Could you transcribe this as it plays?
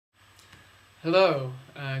Hello,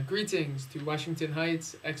 greetings to Washington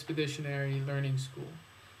Heights Expeditionary Learning School.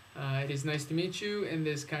 It is nice to meet you in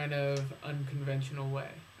this kind of unconventional way.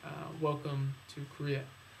 Welcome to Korea.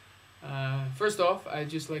 First off,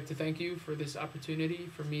 I'd just like to thank you for this opportunity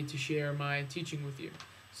for me to share my teaching with you.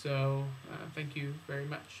 So, thank you very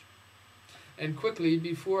much. And quickly,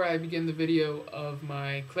 before I begin the video of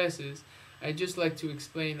my classes, I'd just like to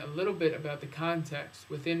explain a little bit about the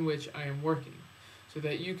context within which I am working, so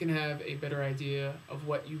that you can have a better idea of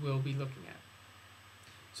what you will be looking at.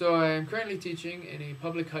 So I am currently teaching in a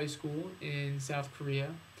public high school in South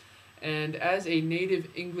Korea, and as a native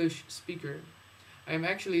English speaker, I am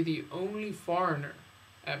actually the only foreigner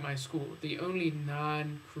at my school, the only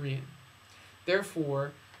non-Korean.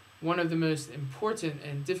 Therefore, one of the most important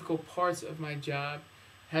and difficult parts of my job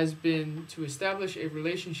has been to establish a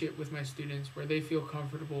relationship with my students where they feel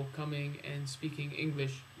comfortable coming and speaking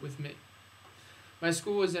English with me. My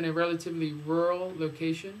school is in a relatively rural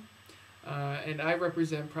location, and I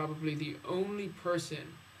represent probably the only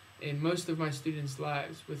person in most of my students'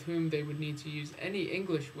 lives with whom they would need to use any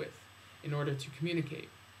English with in order to communicate.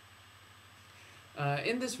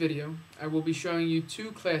 In this video, I will be showing you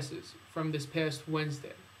two classes from this past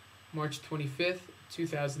Wednesday, March 25th,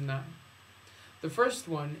 2009. The first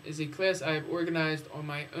one is a class I have organized on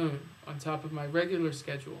my own on top of my regular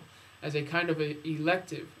schedule as a kind of an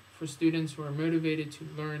elective for students who are motivated to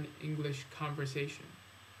learn English conversation.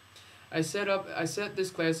 I set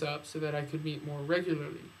this class up so that I could meet more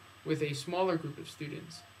regularly with a smaller group of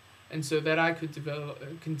students, and so that I could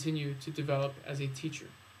continue to develop as a teacher.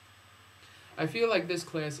 I feel like this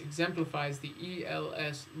class exemplifies the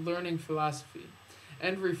ELS learning philosophy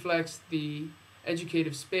and reflects the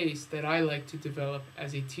educative space that I like to develop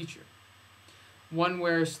as a teacher. One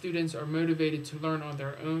where students are motivated to learn on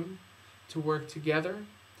their own, to work together,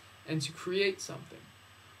 and to create something,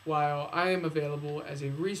 while I am available as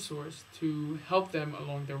a resource to help them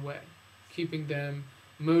along their way, keeping them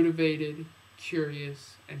motivated,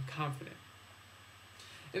 curious, and confident.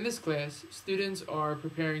 In this class, students are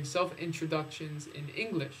preparing self-introductions in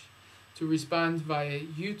English to respond via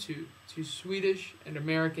YouTube to Swedish and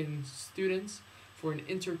American students for an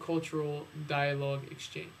intercultural dialogue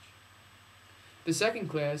exchange. The second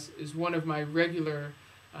class is one of my regular,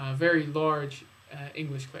 very large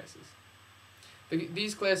English classes.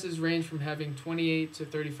 These classes range from having 28 to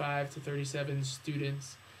 35 to 37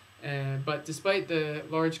 students, but despite the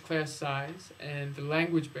large class size and the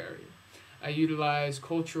language barrier, I utilize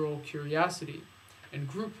cultural curiosity and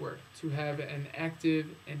group work to have an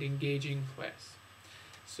active and engaging class.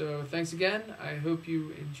 So thanks again. I hope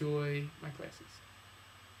you enjoy my classes.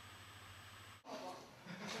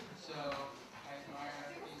 So I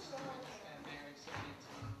admire these students and they're excited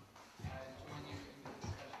to join you in the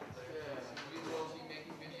discussion. So we will be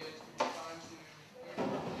making videos to respond to your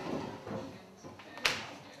questions and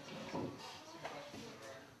answer some questions of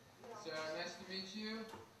ours. So nice to meet you.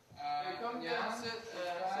 Come down, sit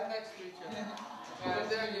next to each other. Come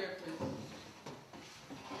down here, please.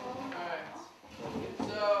 Alright.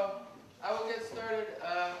 So I will get started.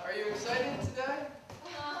 Are you excited today?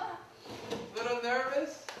 Little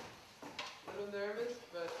nervous? Little nervous,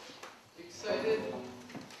 but excited,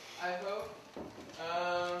 I hope.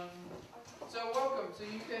 So welcome. So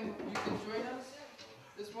you can join us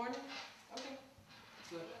this morning? Okay.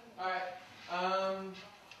 So, alright.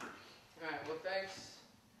 Alright, well thanks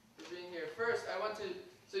for being here. First I want to,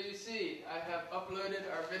 so you see I have uploaded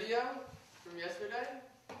our video from yesterday.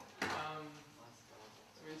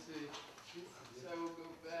 Let me see. So we'll go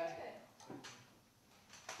back.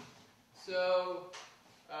 So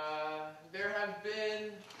there have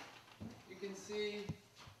been, you can see,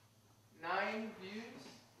 9 views.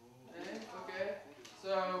 Okay.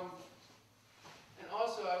 So, and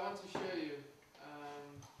also I want to show you.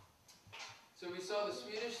 So we saw the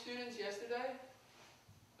Swedish students yesterday.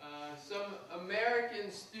 Some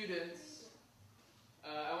American students,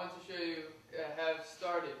 I want to show you, have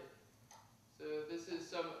started. So this is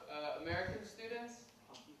some American students.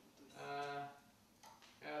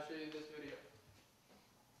 And I'll show you this video.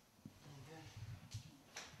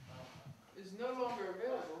 It's no longer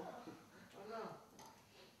available. Oh no.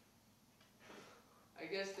 I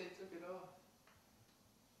guess they took it off.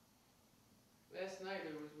 Last night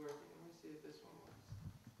it was working. Let me see if this one works.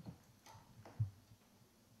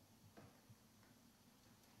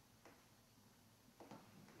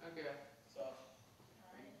 Okay. So,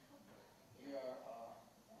 we are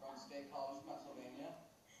from State College, Pennsylvania,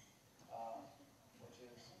 which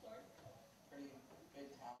is a pretty big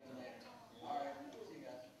town. Alright, see you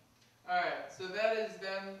guys. Alright, so that is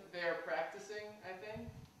them, they are practicing, I think.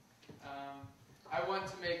 I want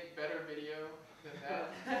to make better video than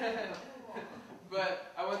that.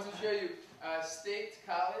 But I want to show you State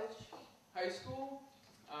College High School.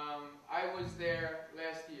 I was there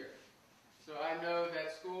last year, so I know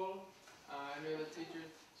that school. I know the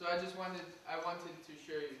teachers. So I wanted to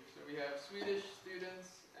show you. So we have Swedish students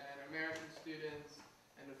and American students,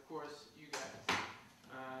 and of course you guys.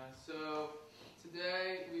 So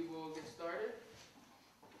today we will get started.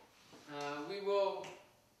 We will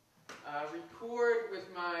record with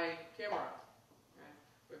my camera. Okay?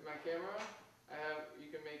 With my camera, you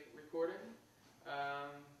can make recording,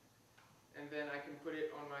 and then I can put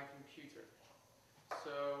it on my computer.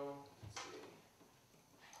 So let's see.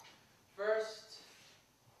 First,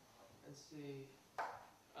 let's see.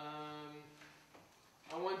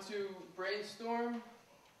 I want to brainstorm.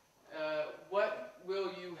 What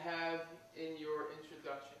will you have in your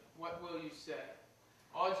introduction? What will you say?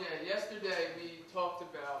 Ajay, yesterday we talked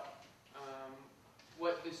about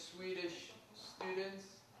what the Swedish students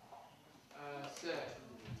said.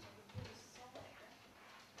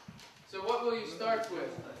 So what will you start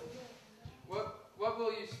with? What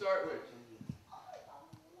will you start with?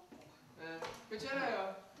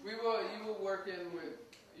 You will work in with,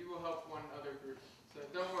 you will help one other group. So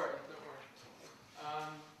don't worry.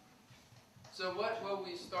 So what will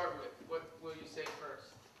we start with? What will you say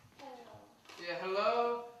first? Yeah,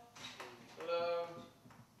 hello. Hello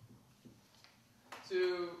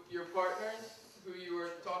to your partners who you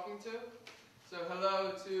were talking to. So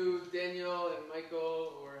hello to Daniel and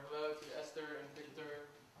Michael, or hello to Esther and Victor,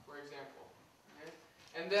 for example. Okay?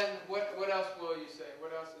 And then what else will you say?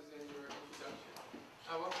 What else is in your introduction?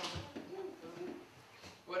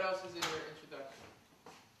 What else is in your introduction?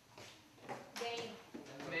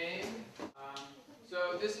 Name.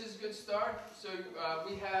 So this is a good start. So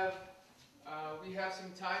we have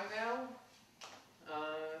some time now.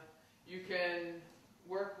 You can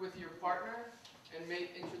work with your partner and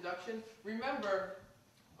make introduction. Remember,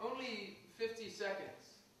 only 50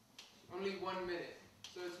 seconds, only 1 minute.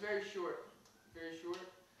 So it's very short, very short.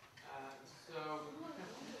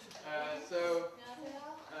 Okay. So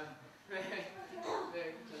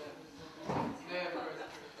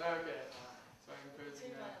I'm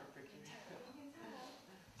posing that for picture.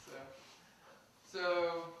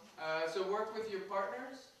 So work with your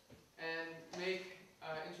partners and make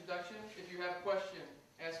introduction. If you have questions,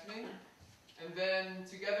 ask me, and then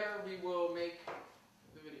together we will make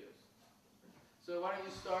the videos. So why don't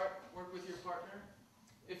you start? Work with your partner.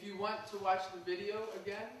 If you want to watch the video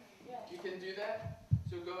again, you can do that.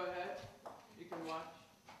 So go ahead. You can watch.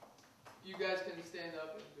 You guys can stand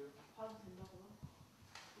up and do.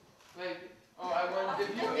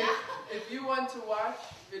 If you want to watch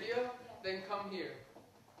video, then come here.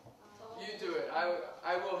 You do it.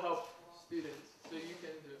 I will help students, so you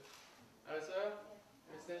can do. Understand?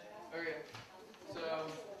 Okay. So,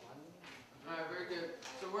 alright, very good.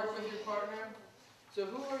 So work with your partner. So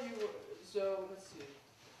who are you? So let's see.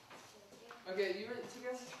 Okay, you were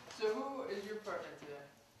together. So who is your partner today?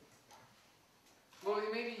 Well,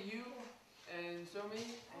 maybe you and Somi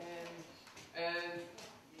and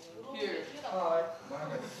here. Hi, my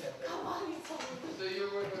name is Peter. So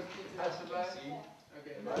you're working with Peter. As you can see,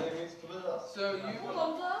 Okay. my name is Tobias. So you,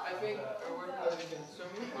 I think, are working with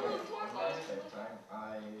Somi. At the same time,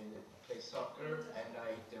 I play soccer and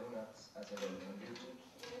I eat donuts as I do on YouTube.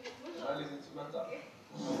 And I listen to metal.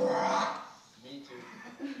 Me too.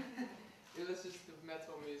 He listens to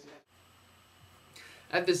metal music.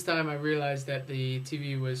 At this time, I realized that the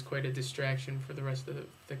TV was quite a distraction for the rest of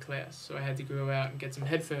the class, so I had to go out and get some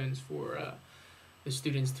headphones for the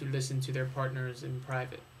students to listen to their partners in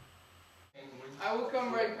private. I will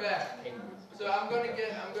come right back. So I'm gonna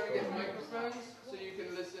get microphones so you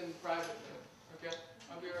can listen privately. Okay,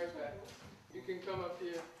 I'll be right back. You can come up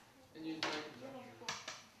here and use microphones.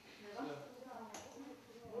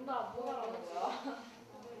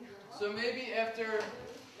 So maybe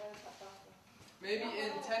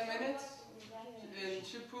in 10 minutes, in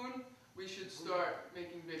Shipun, we should start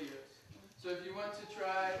making videos. So if you want to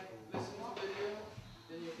try listen to video,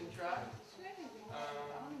 then you can try.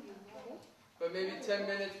 But maybe 10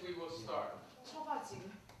 minutes we will start. Alright?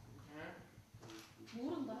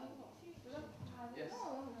 Yes.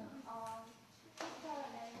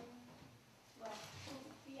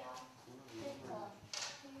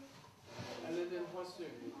 I live in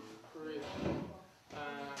Hwasun, Korea.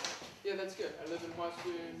 Yeah, that's good. I live in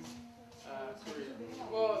Hwasun, Korea.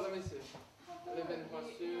 Well, let me see. I live in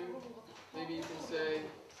Hwasun. Maybe you can say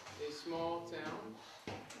a small town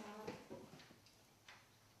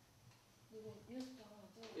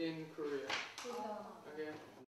in Korea. Okay.